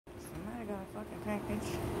Somebody got a fucking package.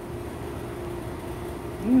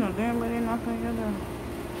 You know damn well they knock on your door.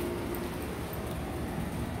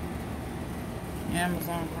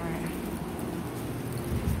 Amazon Prime.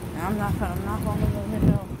 Now, I'm not gonna knock on the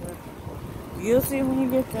window, but you'll see when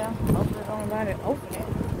you get there. Hopefully don't nobody open it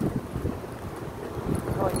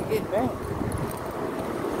before you get back.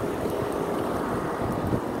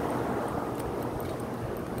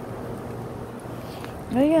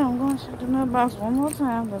 But yeah, I'm going to check the mailbox one more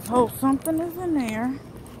time. Let's hope something is in there.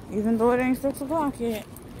 Even though it ain't 6 o'clock yet.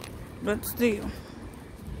 But still.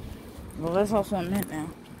 Well, let's hope something in there.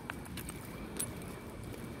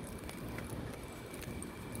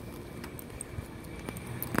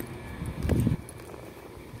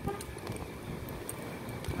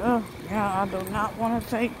 Oh, yeah, I do not want to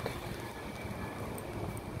take.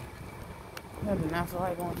 I do not feel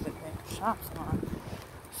like going to the shops now.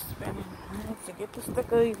 Spending money to get the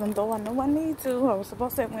sticker, even though I know I need to. I was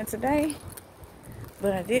supposed to have went today,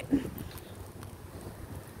 but I didn't.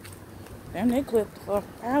 Damn, they clipped the fuck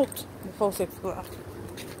out before 6 o'clock.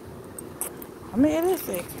 I mean, it is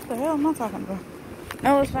 6. What the hell am I talking about?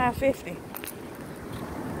 No, it's 5:50.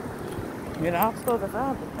 You know, I was supposed to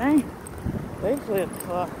 5, but dang. They clipped the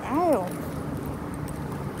fuck out.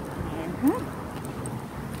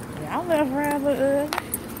 Y'all left rather early.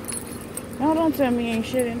 No, don't tell me ain't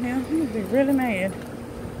shit in here. I'm gonna be really mad.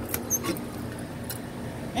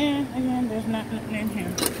 And again, there's nothing in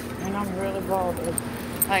here. And I'm really bothered.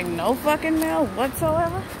 Like, no fucking mail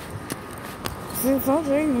whatsoever. Since I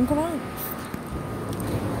even closed.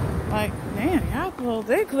 Like, damn, y'all closed.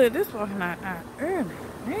 They cleared this fucking night out early.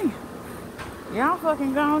 Damn. Y'all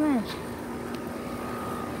fucking gone in.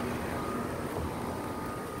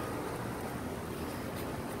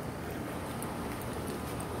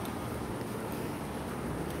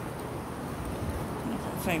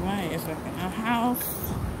 Take my ass back in the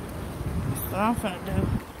house. That's what I'm finna do.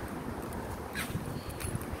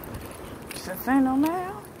 Since ain't no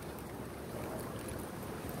mail,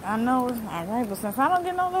 I know it's not right, but since I don't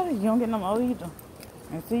get no letter, you don't get no more either.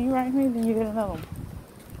 Until you write me, then you get another one.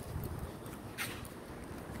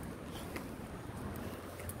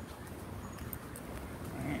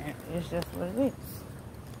 And it's just what it is.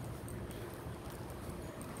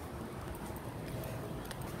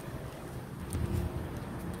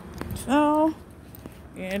 So,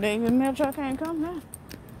 yeah, David mail truck can't come now.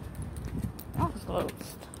 Office closed.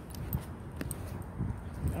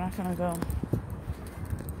 But I'm gonna go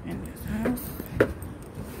in this house.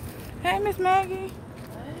 Hey, Miss Maggie. Hey.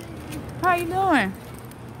 How you doing?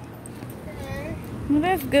 Hey. Well,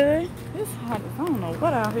 that's good. It's hot as I don't know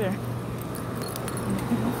what out here.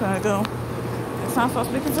 I'm gonna go. It's not so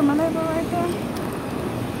speaking to my neighbor right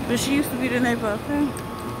there. But she used to be the neighbor, okay?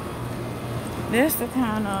 That's the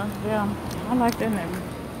kind of, yeah, I like that neighbor.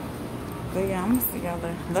 But yeah, I'm gonna see y'all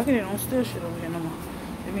later. Luckily, they don't steal shit over here no more.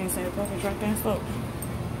 They been saying the package right there and stuff.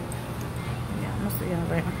 Yeah, I'm gonna see y'all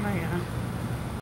later. Bye, y'all.